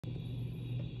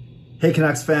Hey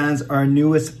Canucks fans, our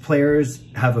newest players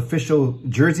have official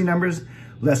jersey numbers.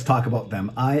 Let's talk about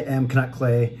them. I am Canuck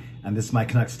Clay, and this is my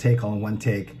Canucks take all in one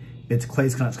take. It's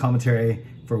Clay's Canucks commentary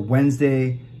for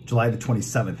Wednesday, July the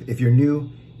 27th. If you're new,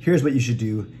 here's what you should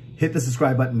do. Hit the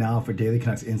subscribe button now for daily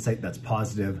Canucks insight that's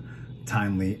positive,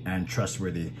 timely, and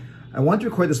trustworthy. I want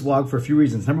to record this vlog for a few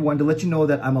reasons. Number one, to let you know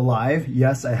that I'm alive.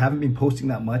 Yes, I haven't been posting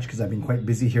that much because I've been quite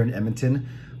busy here in Edmonton,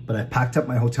 but I packed up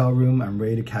my hotel room. I'm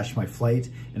ready to catch my flight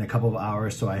in a couple of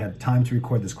hours, so I had time to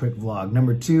record this quick vlog.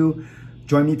 Number two,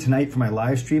 join me tonight for my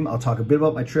live stream. I'll talk a bit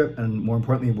about my trip, and more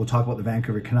importantly, we'll talk about the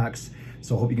Vancouver Canucks.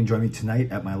 So I hope you can join me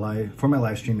tonight at my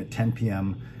live stream at 10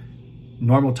 p.m.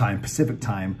 normal time, Pacific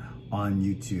time on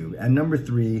YouTube. And number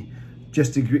three,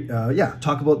 just to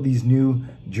talk about these new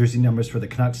jersey numbers for the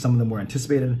Canucks. Some of them were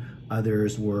anticipated,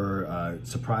 others were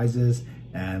surprises,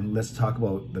 and let's talk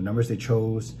about the numbers they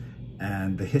chose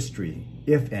and the history,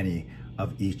 if any,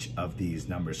 of each of these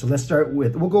numbers. So let's start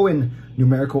with, we'll go in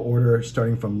numerical order,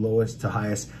 starting from lowest to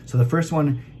highest. So the first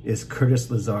one is Curtis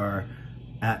Lazar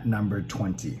at number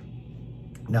 20.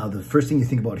 Now, the first thing you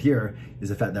think about here is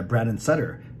the fact that Brandon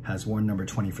Sutter has worn number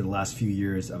 20 for the last few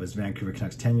years of his Vancouver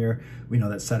Canucks tenure. We know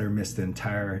that Sutter missed the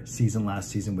entire season last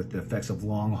season with the effects of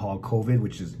long haul COVID,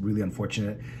 which is really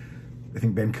unfortunate. I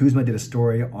think Ben Kuzma did a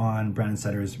story on Brandon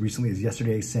Sutter as recently as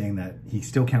yesterday saying that he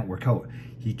still can't work out.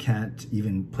 He can't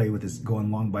even play with go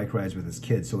on long bike rides with his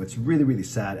kids. So it's really, really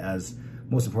sad, as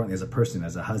most importantly as a person,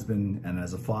 as a husband and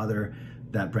as a father,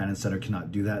 that Brandon Sutter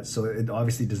cannot do that. So it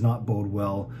obviously does not bode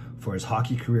well for his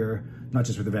hockey career, not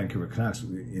just with the Vancouver Canucks,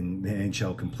 in the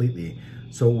NHL completely.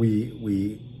 So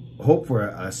we hope for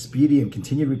a speedy and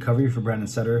continued recovery for Brandon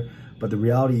Sutter, but the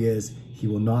reality is he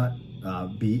will not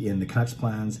be in the Canucks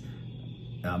plans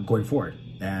going forward.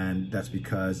 And that's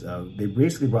because they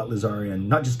basically brought Lazar in,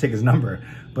 not just to take his number,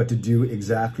 but to do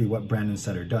exactly what Brandon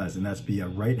Sutter does, and that's be a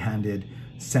right-handed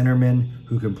centerman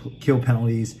who can kill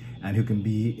penalties and who can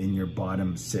be in your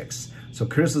bottom six. So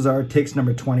Curtis Lazar takes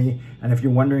number 20, and if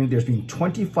you're wondering, there's been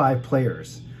 25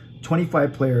 players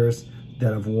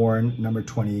that have worn number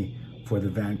 20 for the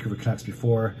Vancouver Canucks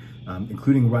before,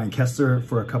 including Ryan Kessler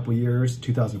for a couple years,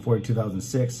 2004 to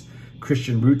 2006,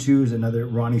 Christian Rutus, another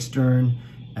Ronnie Stern,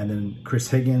 and then Chris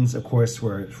Higgins, of course,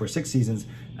 for 6 seasons,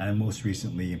 and most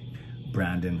recently,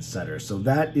 Brandon Sutter. So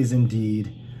that is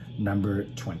indeed number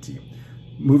 20.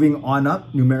 Moving on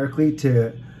up numerically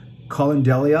to Colin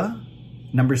Delia,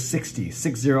 number 60.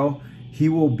 He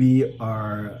will be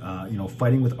our,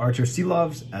 fighting with Artur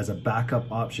Silovs as a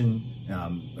backup option,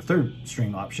 a third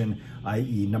string option,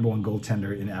 i.e. number 1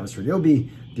 goaltender in Abbotsford. It'll be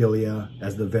Delia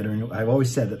as the veteran. I've always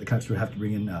said that the Canucks would have to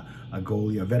bring in a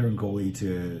veteran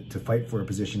goalie to fight for a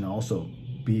position and also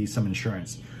be some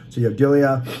insurance. So you have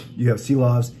Delia, you have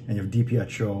Silovs, and you have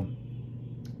DiPietro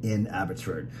in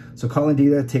Abbotsford. So Colin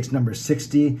Delia takes number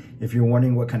 60. If you're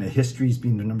wondering what kind of history's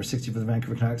been the number 60 for the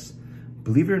Vancouver Canucks,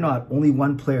 believe it or not, only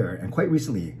one player, and quite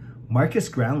recently, Marcus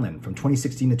Granlund from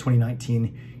 2016 to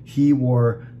 2019, he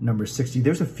wore number 60.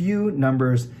 There's a few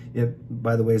numbers,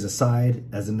 by the way, as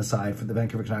an aside for the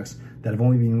Vancouver Canucks, that have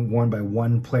only been worn by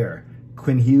one player.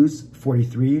 Quinn Hughes,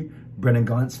 43, Brendan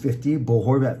Gaunce, 50, Bo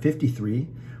Horvat, 53,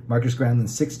 Marcus Granlund,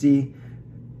 60,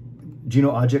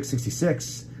 Gino Odjick,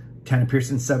 66, Tanner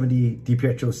Pearson, 70,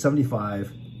 DiPietro,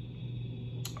 75,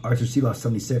 Artur Silovs,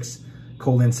 76,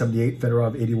 Colin, 78,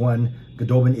 Fedorov, 81,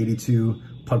 Goldobin, 82,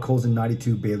 Podkolzin,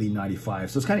 92, Bailey,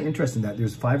 95. So it's kind of interesting that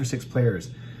there's 5 or 6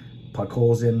 players,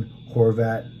 Podkolzin,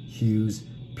 Horvat, Hughes,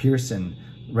 Pearson,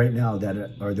 right now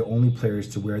that are the only players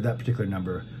to wear that particular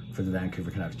number for the Vancouver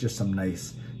Canucks. Just some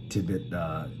nice tidbit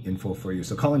info for you.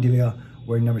 So Colin Delia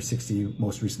wearing number 60,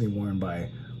 most recently worn by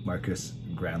Marcus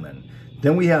Granlund.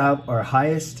 Then we have our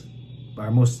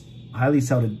most highly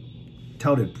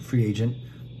touted free agent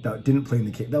that didn't play in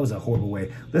the game. That was a horrible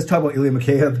way. Let's talk about Ilya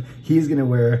Mikheyev. He's going to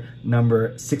wear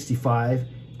number 65,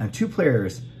 and 2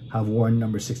 players have worn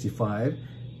number 65.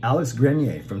 Alex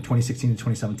Grenier from 2016 to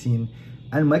 2017,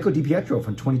 and Michael DiPietro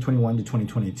from 2021 to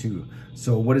 2022.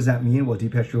 So what does that mean? Well,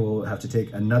 DiPietro will have to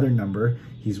take another number.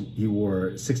 He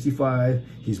wore 65,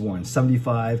 he's worn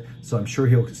 75, so I'm sure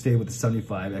he'll stay with the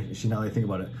 75. Actually, now that I think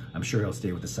about it, I'm sure he'll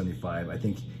stay with the 75. I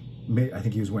think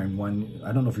he was wearing one.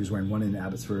 I don't know if he was wearing one in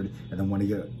Abbotsford, and then when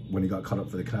he got caught up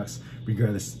for the Canucks.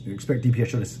 Regardless, expect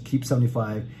DiPietro to keep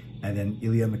 75, and then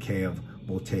Ilya Mikheyev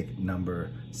will take number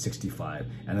 65.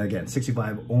 And again,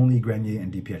 65, only Grenier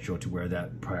and DiPietro to wear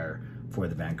that prior for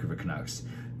the Vancouver Canucks.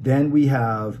 Then we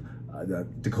have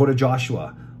Dakota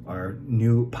Joshua, our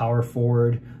new power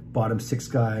forward, bottom 6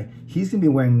 guy. He's gonna be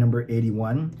wearing number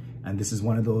 81, and this is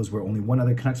one of those where only one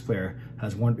other Canucks player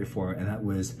has worn it before, and that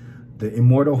was the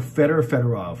immortal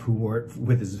Fedorov, who wore it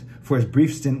for his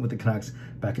brief stint with the Canucks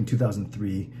back in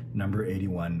 2003, number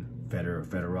 81,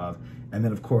 Fedorov. And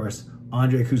then, of course,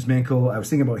 Andrei Kuzmenko. I was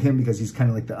thinking about him because he's kind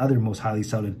of like the other most highly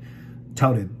sought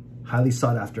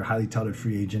after, highly touted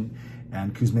free agent.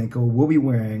 And Kuzmenko will be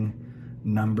wearing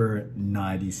number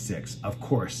 96. Of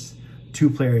course, 2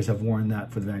 players have worn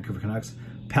that for the Vancouver Canucks.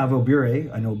 Pavel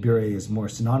Bure, I know Bure is more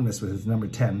synonymous with his number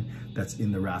 10 that's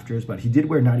in the rafters, but he did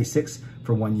wear 96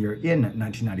 for 1 year in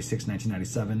 1996,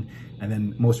 1997. And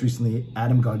then most recently,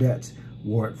 Adam Gaudette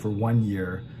wore it for 1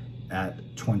 year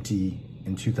at 20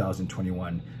 in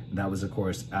 2021. And that was, of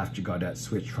course, after Gaudette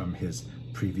switched from his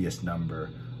previous number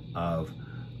of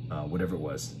whatever it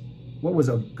was. What was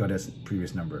Gaudette's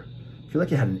previous number? I feel like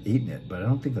he had an 8 in it, but I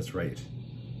don't think that's right.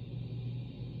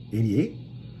 88?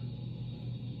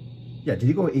 Yeah, did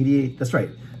he go 88? That's right.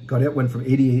 Gaudette went from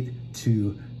 88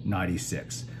 to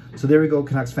 96. So there we go,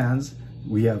 Canucks fans.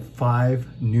 We have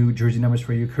 5 new jersey numbers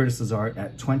for you. Curtis Lazar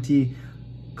at 20,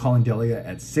 Colin Delia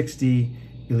at 60,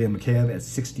 Ilya Mikheyev at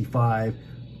 65,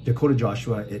 Dakota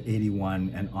Joshua at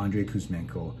 81, and Andrei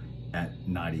Kuzmenko at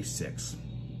 96.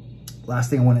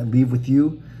 Last thing I want to leave with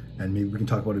you, and maybe we can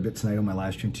talk about it a bit tonight on my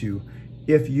live stream too.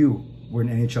 If you were an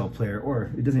NHL player,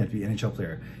 or it doesn't have to be an NHL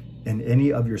player, in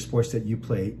any of your sports that you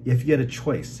play, if you had a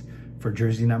choice for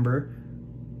jersey number,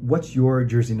 what's your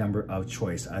jersey number of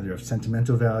choice? Either of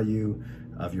sentimental value,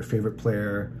 of your favorite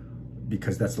player,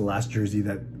 because that's the last jersey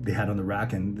that they had on the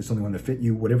rack and it's the only one that fit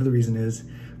you, whatever the reason is.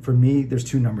 For me, there's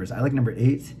 2 numbers. I like number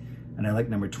 8 and I like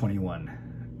number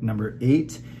 21. Number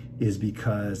 8 is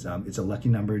because it's a lucky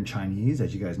number in Chinese.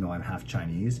 As you guys know, I'm half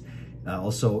Chinese.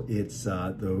 Also, it's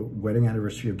the wedding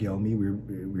anniversary of Gail and me.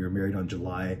 We were married on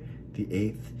July the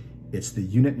 8th. It's the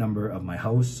unit number of my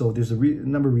house. So there's a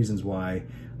number of reasons why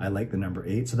I like the number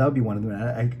 8. So that would be one of them.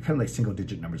 I kind of like single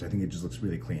digit numbers. I think it just looks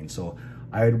really clean. So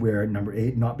I'd wear number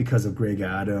 8, not because of Greg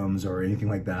Adams or anything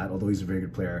like that, although he's a very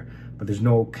good player, but there's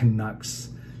no Canucks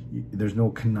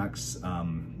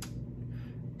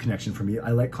connection for me.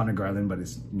 I like Connor Garland, but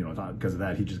it's, you know, not because of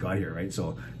that. He just got here, right?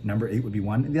 So number 8 would be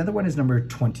one. And the other one is number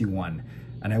 21.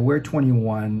 And I wear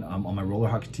 21 on my roller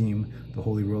hockey team, the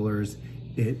Holy Rollers.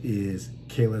 It is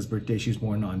Kayla's birthday. She was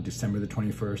born on December the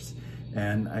 21st.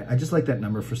 And I just like that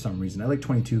number for some reason. I like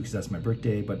 22 because that's my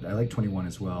birthday, but I like 21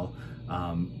 as well.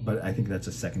 But I think that's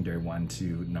a secondary one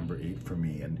to number 8 for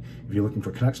me. And if you're looking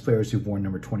for Canucks players who've worn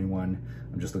number 21,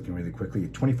 I'm just looking really quickly.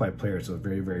 25 players, so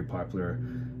very, very popular.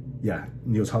 Yeah,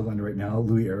 Niels Höglander right now,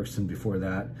 Louis Eriksson before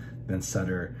that, then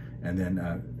Sutter, and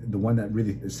then the one that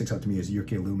really sticks out to me is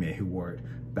Jyrki Lumme, who wore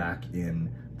it back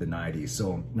in the 90s.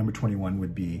 So number 21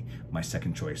 would be my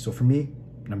second choice. So for me,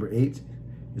 number 8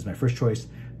 is my first choice.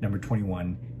 Number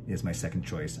 21 is my second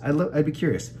choice. I'd be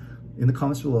curious. In the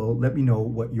comments below, let me know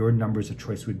what your numbers of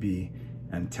choice would be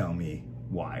and tell me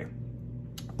why.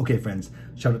 Okay, friends,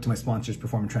 shout out to my sponsors,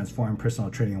 Perform and Transform, Personal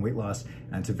Training and Weight Loss,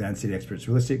 and to Van City Experts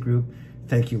Real Estate Group.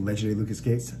 Thank you, legendary Lucas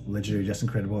Gates, legendary Justin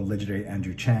Credible, legendary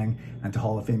Andrew Chang, and to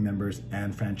Hall of Fame members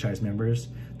and franchise members.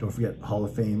 Don't forget Hall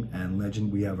of Fame and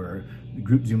Legend. We have our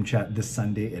group Zoom chat this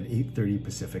Sunday at 8:30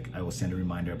 Pacific. I will send a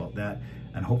reminder about that,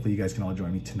 and hopefully you guys can all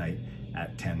join me tonight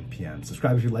at 10 p.m.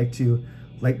 Subscribe if you'd like to,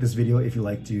 like this video if you'd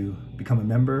like to, become a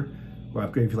member, or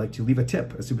upgrade if you'd like to, leave a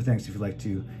tip, a super thanks if you'd like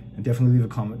to, and definitely leave a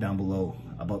comment down below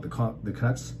about the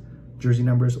Canucks jersey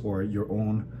numbers or your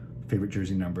own favorite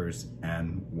jersey numbers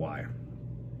and why.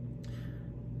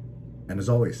 And as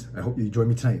always, I hope you join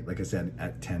me tonight, like I said,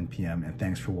 at 10 p.m. And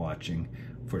thanks for watching,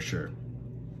 for sure.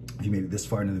 If you made it this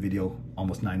far into the video,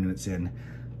 almost 9 minutes in,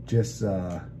 just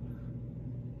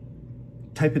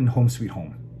type in home sweet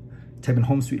home. Type in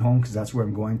home sweet home because that's where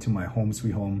I'm going, to my home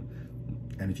sweet home.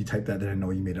 And if you type that, then I know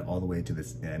you made it all the way to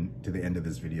this end, to the end of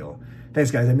this video. Thanks,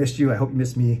 guys. I missed you. I hope you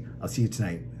missed me. I'll see you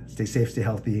tonight. Stay safe, stay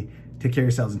healthy. Take care of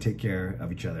yourselves and take care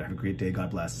of each other. Have a great day.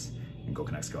 God bless. And go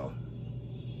Canucks go.